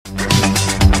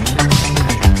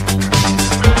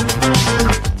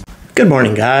Good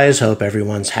morning, guys. Hope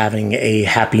everyone's having a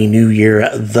happy new year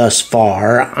thus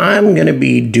far. I'm going to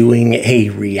be doing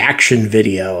a reaction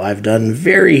video. I've done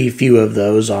very few of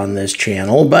those on this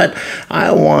channel, but I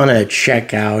want to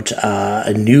check out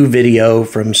a new video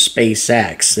from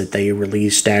SpaceX that they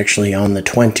released actually on the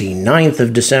 29th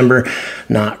of December.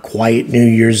 Not quite New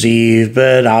Year's Eve,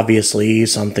 but obviously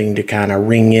something to kind of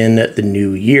ring in the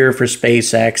new year for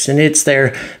SpaceX, and it's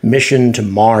their Mission to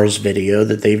Mars video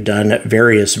that they've done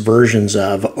various versions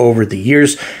of over the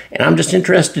years, and I'm just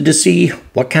interested to see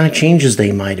what kind of changes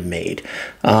they might have made.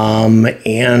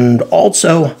 And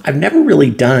also, I've never really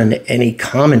done any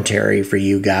commentary for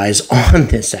you guys on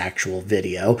this actual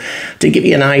video to give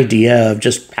you an idea of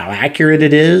just how accurate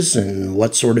it is and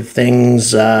what sort of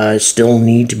things still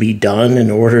need to be done in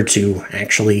order to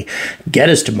actually get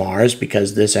us to Mars,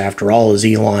 because this, after all, is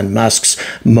Elon Musk's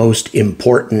most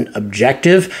important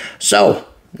objective. So,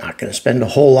 not going to spend a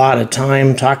whole lot of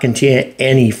time talking to you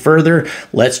any further.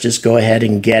 Let's just go ahead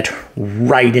and get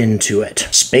right into it.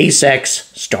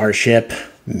 SpaceX Starship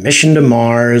Mission to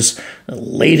Mars,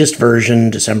 latest version,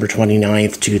 December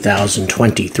 29th,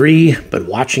 2023, but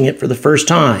watching it for the first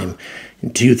time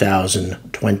in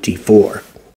 2024.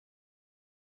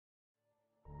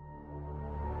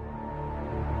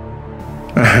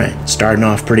 Alright, starting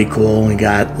off pretty cool. We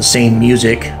got the same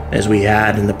music as we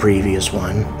had in the previous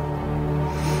one.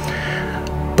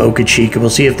 Boca Chica.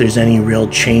 We'll see if there's any real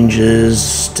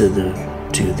changes to the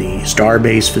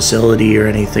Starbase facility or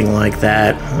anything like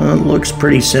that. It looks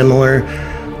pretty similar.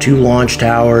 2 launch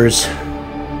towers.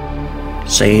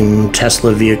 Same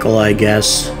Tesla vehicle, I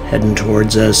guess, heading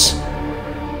towards us.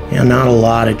 Yeah, not a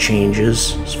lot of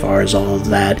changes as far as all of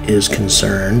that is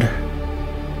concerned.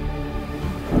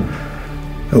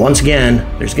 And once again,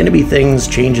 there's going to be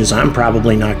changes I'm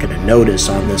probably not going to notice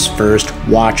on this first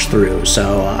watch through,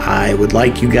 so I would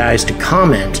like you guys to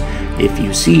comment if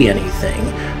you see anything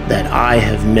that I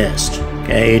have missed.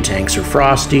 Okay, tanks are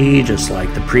frosty, just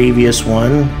like the previous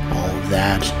one. All of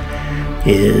that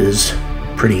is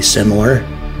pretty similar.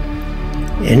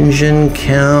 Engine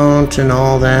count and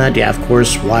all that, yeah, of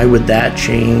course, why would that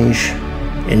change?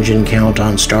 Engine count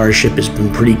on Starship has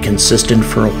been pretty consistent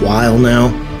for a while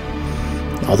now.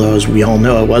 Although, as we all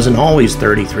know, it wasn't always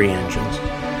 33 engines.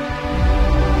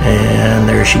 And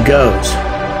there she goes.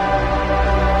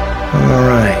 All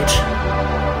right.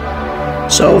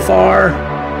 So far,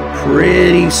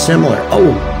 pretty similar.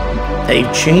 Oh,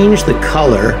 they've changed the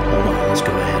color. Hold on, let's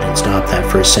go ahead and stop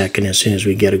that for a second as soon as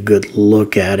we get a good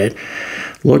look at it.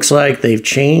 Looks like they've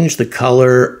changed the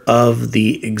color of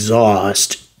the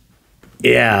exhaust.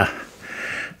 Yeah,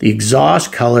 the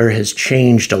exhaust color has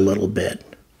changed a little bit.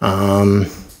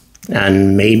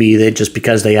 And maybe they just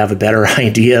because they have a better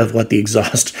idea of what the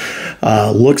exhaust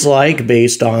looks like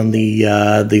based on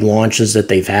the launches that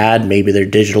they've had. Maybe their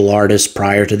digital artists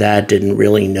prior to that didn't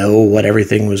really know what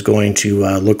everything was going to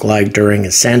look like during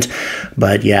ascent.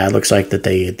 But yeah, it looks like that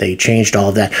they changed all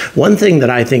of that. One thing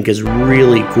that I think is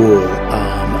really cool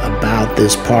about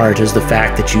this part is the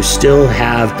fact that you still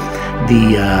have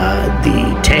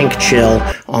the tank chill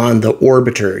on the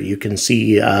orbiter. You can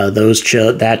see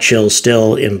that chill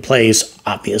still in place,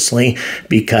 obviously,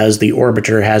 because the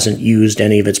orbiter hasn't used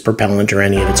any of its propellant or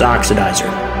any of its oxidizer.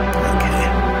 Okay.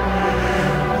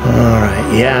 All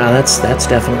right. Yeah, that's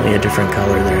definitely a different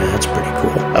color there. That's pretty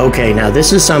cool. Okay, now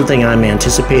this is something I'm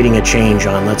anticipating a change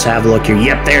on. Let's have a look here.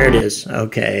 Yep, there it is.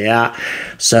 Okay, yeah.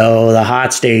 So the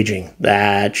hot staging,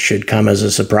 that should come as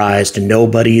a surprise to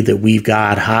nobody that we've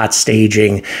got hot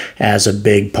staging as a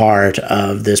big part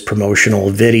of this promotional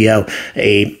video.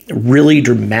 A really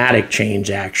dramatic change,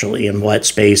 actually, in what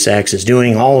SpaceX is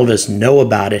doing. All of us know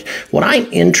about it. What I'm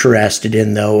interested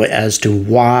in, though, as to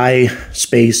why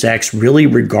SpaceX really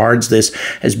regards this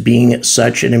as being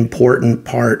such an important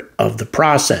part of the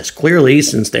process. Clearly,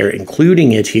 since they're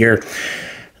including it here,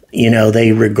 you know,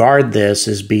 they regard this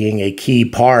as being a key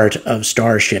part of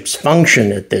Starship's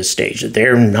function at this stage.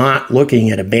 They're not looking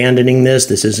at abandoning this.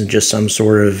 This isn't just some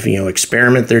sort of,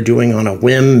 experiment they're doing on a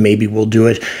whim. Maybe we'll do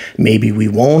it, maybe we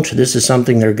won't. This is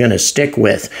something they're going to stick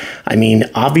with. I mean,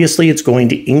 obviously, it's going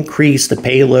to increase the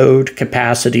payload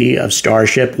capacity of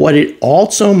Starship. What it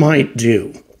also might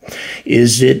do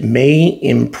is it may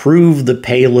improve the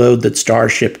payload that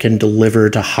Starship can deliver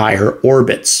to higher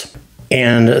orbits.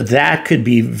 And that could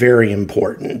be very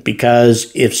important,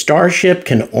 because if Starship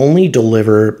can only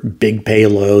deliver big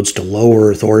payloads to low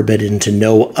Earth orbit and to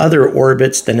no other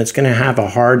orbits, then it's going to have a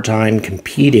hard time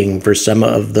competing for some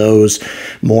of those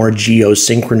more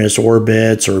geosynchronous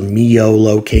orbits or MEO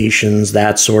locations,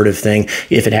 that sort of thing,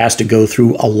 if it has to go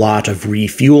through a lot of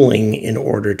refueling in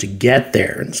order to get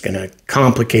there. And it's going to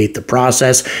complicate the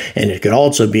process, and it could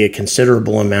also be a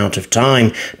considerable amount of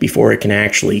time before it can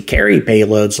actually carry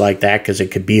payloads like that, because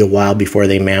it could be a while before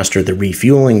they master the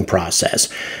refueling process.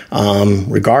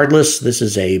 Regardless, this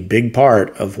is a big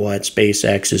part of what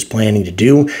SpaceX is planning to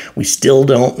do. We still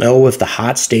don't know if the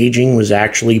hot staging was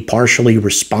actually partially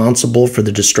responsible for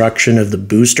the destruction of the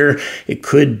booster. It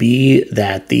could be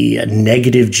that the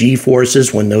negative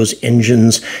G-forces, when those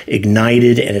engines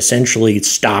ignited and essentially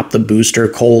stopped the booster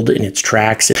cold in its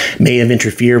tracks, may have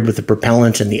interfered with the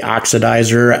propellant and the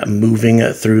oxidizer moving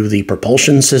through the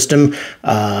propulsion system.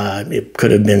 It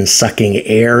could have been sucking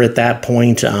air at that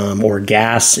point, or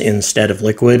gas instead of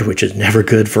liquid, which is never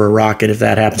good for a rocket if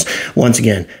that happens. Once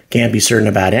again, can't be certain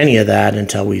about any of that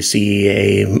until we see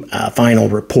a final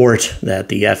report that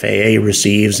the FAA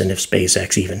receives, and if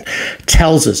SpaceX even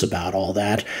tells us about all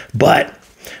that. But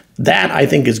that, I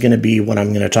think, is going to be what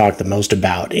I'm going to talk the most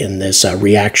about in this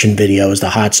reaction video, is the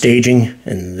hot staging.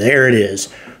 And there it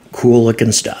is. Cool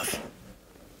looking stuff.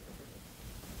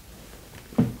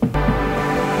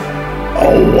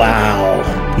 Oh, wow.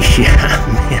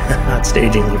 Yeah, man, hot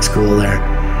staging looks cool there.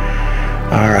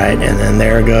 All right, and then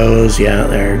there goes, yeah,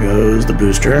 there goes the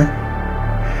booster.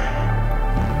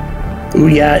 Ooh,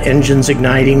 yeah, engines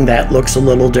igniting. That looks a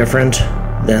little different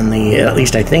than the, at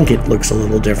least I think it looks a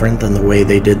little different than the way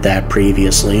they did that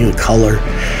previously, the color.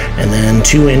 And then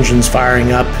 2 engines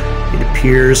firing up, it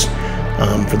appears.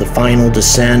 For the final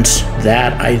descent,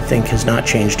 that I think has not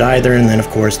changed either. And then, of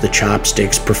course, the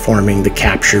chopsticks performing the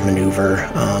capture maneuver.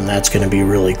 That's going to be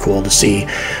really cool to see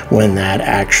when that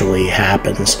actually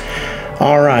happens.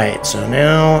 All right, so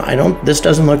now this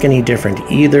doesn't look any different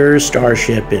either.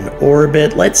 Starship in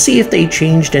orbit. Let's see if they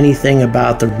changed anything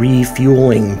about the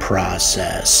refueling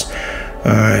process.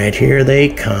 All right, here they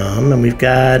come, and we've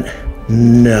got,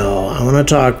 no, I want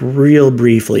to talk real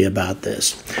briefly about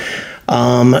this.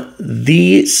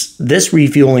 This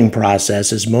refueling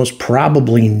process is most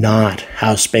probably not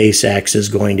how SpaceX is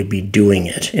going to be doing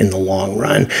it in the long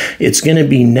run. It's going to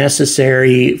be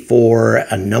necessary for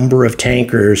a number of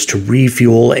tankers to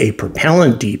refuel a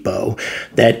propellant depot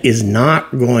that is not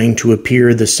going to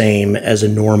appear the same as a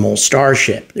normal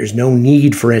Starship. There's no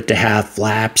need for it to have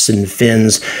flaps and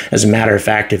fins. As a matter of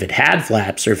fact, if it had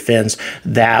flaps or fins,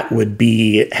 that would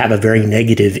have a very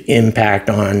negative impact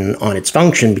on its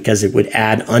function, because it would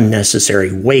add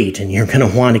unnecessary weight, and you're going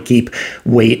to want to keep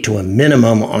weight to a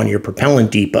minimum on your propellant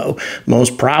depot.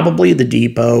 Most probably the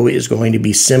depot is going to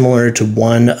be similar to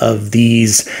one of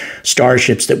these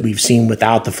Starships that we've seen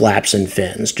without the flaps and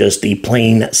fins, just the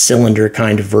plain cylinder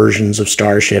kind of versions of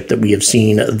Starship that we have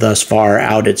seen thus far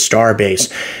out at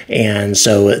Starbase. And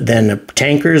so then the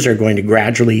tankers are going to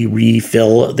gradually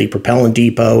refill the propellant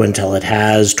depot until it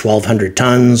has 1,200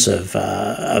 tons of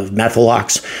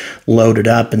methalox loaded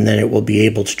up, and then it will be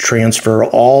able to transfer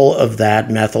all of that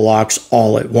methalox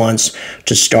all at once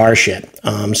to Starship.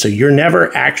 So you're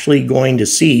never actually going to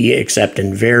see, except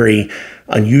in very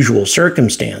unusual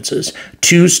circumstances,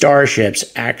 2 Starships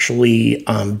actually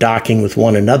docking with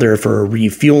one another for a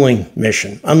refueling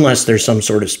mission, unless there's some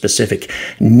sort of specific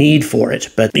need for it.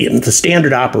 But the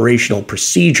standard operational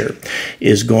procedure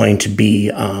is going to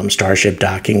be Starship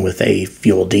docking with a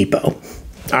fuel depot.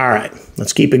 All right,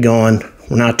 let's keep it going.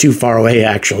 We're not too far away,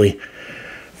 actually,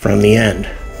 from the end.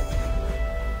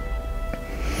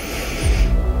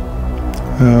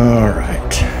 All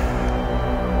right.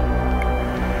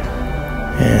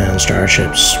 And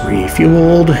Starship's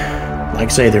refueled. Like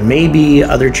I say, there may be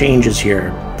other changes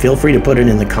here. Feel free to put it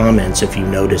in the comments if you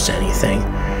notice anything.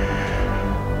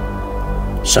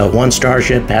 So one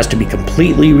Starship has to be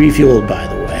completely refueled, by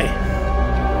the way.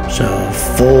 So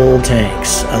full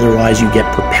tanks, otherwise you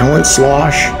get propellant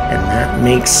slosh, and that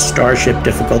makes Starship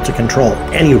difficult to control.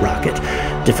 Any rocket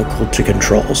difficult to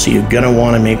control. So you're gonna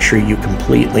want to make sure you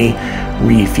completely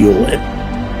refuel it.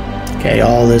 Okay,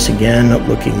 all this again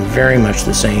looking very much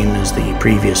the same as the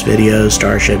previous video.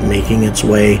 Starship making its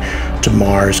way to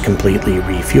Mars completely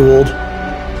refueled.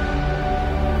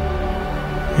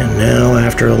 And now,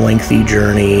 after a lengthy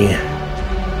journey,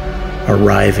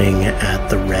 arriving at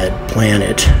the red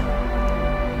planet.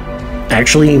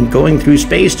 Actually, going through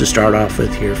space to start off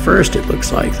with here first, it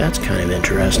looks like. That's kind of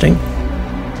interesting.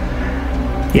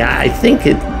 Yeah, I think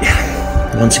it...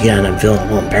 Once again, I'm feeling a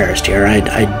little embarrassed here.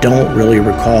 I don't really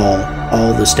recall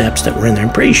all the steps that were in there.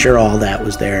 I'm pretty sure all that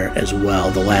was there as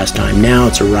well the last time. Now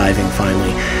it's arriving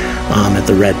finally at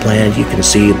the red planet. You can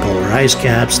see polar ice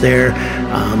caps there.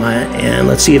 And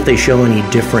let's see if they show any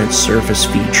different surface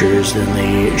features than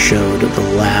they showed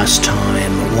the last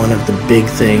time. One of the big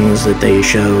things that they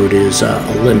showed is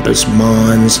Olympus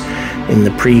Mons. In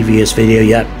the previous video,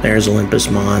 yep, there's Olympus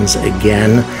Mons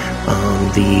again,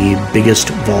 the biggest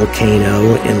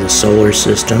volcano in the solar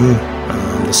system,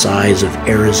 the size of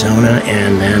Arizona,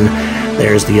 and then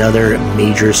there's the other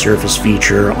major surface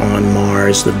feature on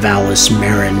Mars, the Valles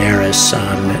Marineris,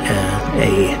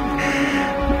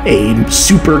 a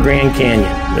super Grand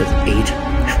Canyon with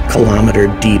 8-kilometer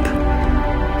deep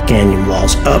canyon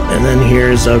walls up, and then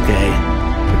here's, okay,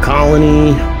 the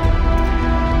colony,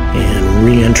 and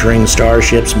re-entering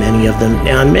starships, many of them.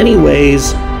 Now, in many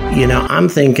ways, you know, I'm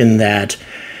thinking that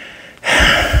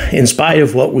in spite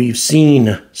of what we've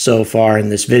seen so far in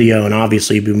this video, and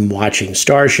obviously we've been watching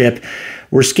Starship,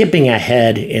 we're skipping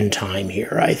ahead in time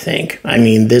here, I think. I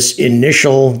mean, the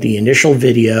initial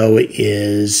video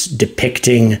is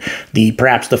depicting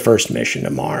perhaps the first mission to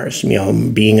Mars, you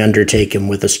know, being undertaken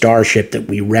with a starship that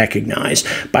we recognize.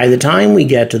 By the time we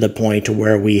get to the point to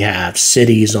where we have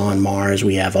cities on Mars,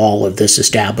 we have all of this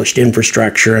established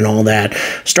infrastructure and all that,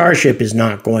 Starship is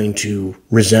not going to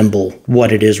resemble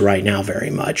what it is right now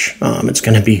very much. It's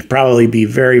going to probably be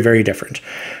very, very different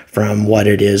from what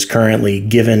it is currently,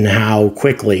 given how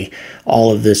quickly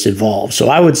all of this evolves. So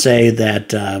I would say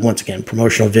that, once again,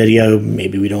 promotional video,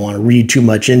 maybe we don't want to read too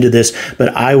much into this, but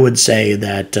I would say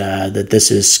that that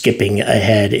this is skipping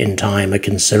ahead in time a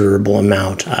considerable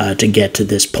amount to get to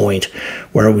this point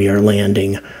where we are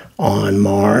landing on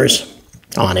Mars,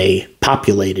 on a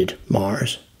populated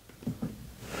Mars.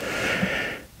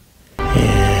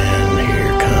 And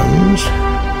here comes...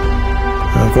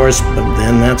 Of course, but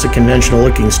then that's a conventional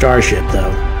looking starship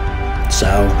though.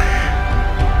 So,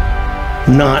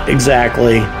 not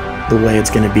exactly the way it's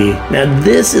going to be. Now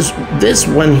this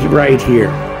one right here,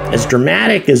 as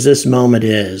dramatic as this moment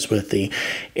is with the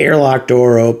airlock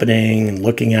door opening and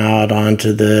looking out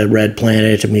onto the red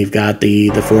planet, and we've got the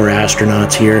 4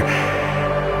 astronauts here,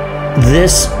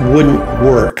 this wouldn't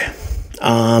work.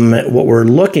 What we're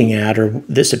looking at, or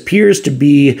this appears to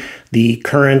be the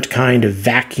current kind of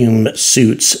vacuum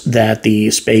suits that the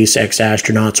SpaceX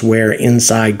astronauts wear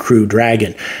inside Crew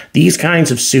Dragon. These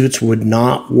kinds of suits would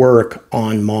not work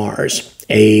on Mars.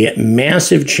 A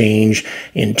massive change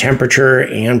in temperature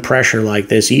and pressure like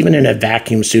this, even in a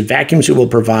vacuum suit. Vacuum suit will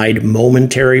provide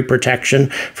momentary protection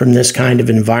from this kind of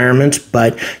environment,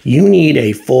 but you need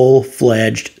a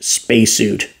full-fledged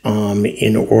spacesuit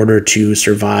in order to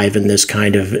survive in this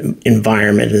kind of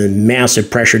environment. And a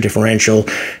massive pressure differential,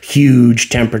 huge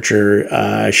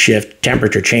temperature shift,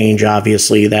 temperature change,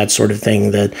 obviously, that sort of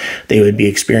thing that they would be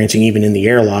experiencing even in the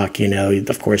airlock. You know,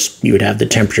 of course, you would have the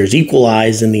temperatures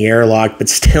equalized in the airlock, but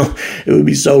still, it would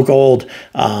be so cold.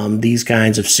 These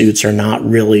kinds of suits are not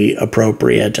really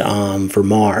appropriate for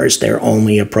Mars. They're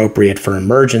only appropriate for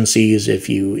emergencies if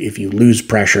you lose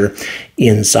pressure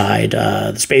inside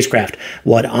the spacecraft.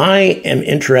 What I am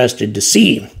interested to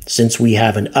see, since we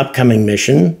have an upcoming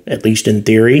mission, at least in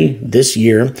theory, this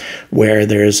year, where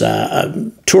there's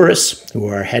tourists who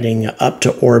are heading up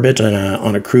to orbit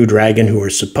on a Crew Dragon who are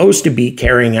supposed to be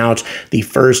carrying out the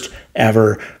first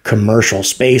ever commercial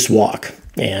spacewalk.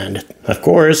 And of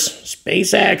course,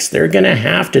 SpaceX, they're going to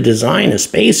have to design a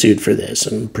spacesuit for this,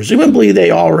 and presumably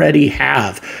they already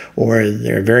have, or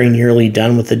they're very nearly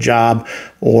done with the job,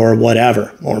 or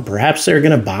whatever. Or perhaps they're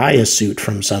going to buy a suit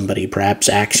from somebody, perhaps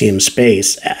Axiom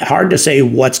Space. Hard to say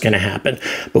what's going to happen,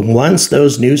 but once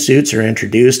those new suits are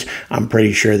introduced, I'm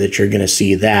pretty sure that you're going to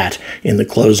see that in the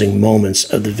closing moments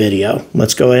of the video.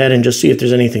 Let's go ahead and just see if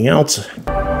there's anything else.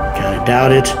 Kind of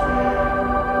doubt it.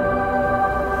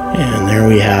 And there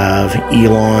we have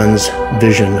Elon's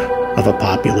vision of a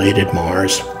populated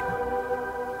Mars.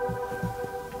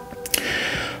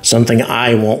 Something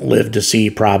I won't live to see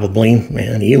probably,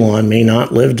 and Elon may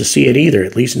not live to see it either,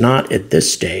 at least not at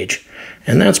this stage.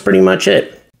 And that's pretty much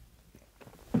it.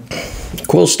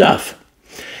 Cool stuff.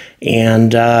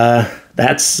 And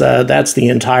that's the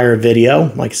entire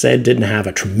video. Like I said, didn't have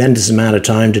a tremendous amount of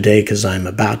time today because I'm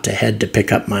about to head to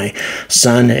pick up my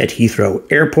son at Heathrow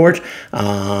Airport.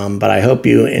 But I hope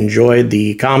you enjoyed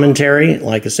the commentary.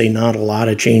 Like I say, not a lot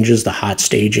of changes. The hot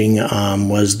staging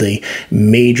was the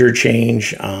major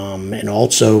change. And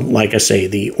also, like I say,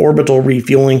 the orbital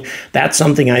refueling. That's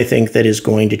something I think that is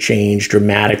going to change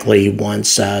dramatically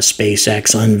once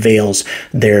SpaceX unveils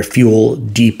their fuel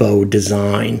depot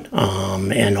design.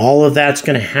 And all of that that's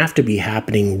going to have to be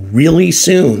happening really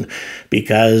soon,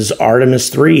 because Artemis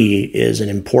 3 is an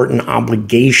important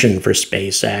obligation for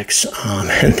SpaceX,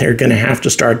 and they're going to have to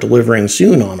start delivering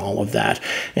soon on all of that.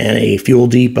 And a fuel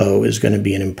depot is going to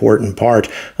be an important part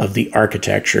of the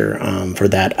architecture for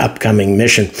that upcoming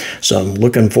mission. So I'm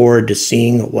looking forward to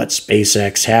seeing what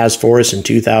SpaceX has for us in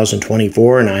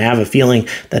 2024, and I have a feeling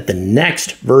that the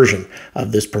next version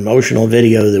of this promotional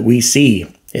video that we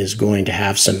see is going to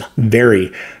have some very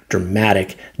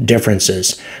dramatic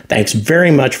differences. Thanks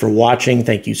very much for watching.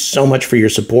 Thank you so much for your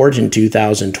support in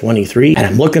 2023. And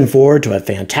I'm looking forward to a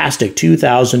fantastic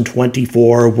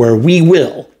 2024 where we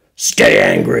will stay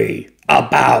angry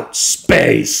about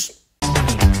space.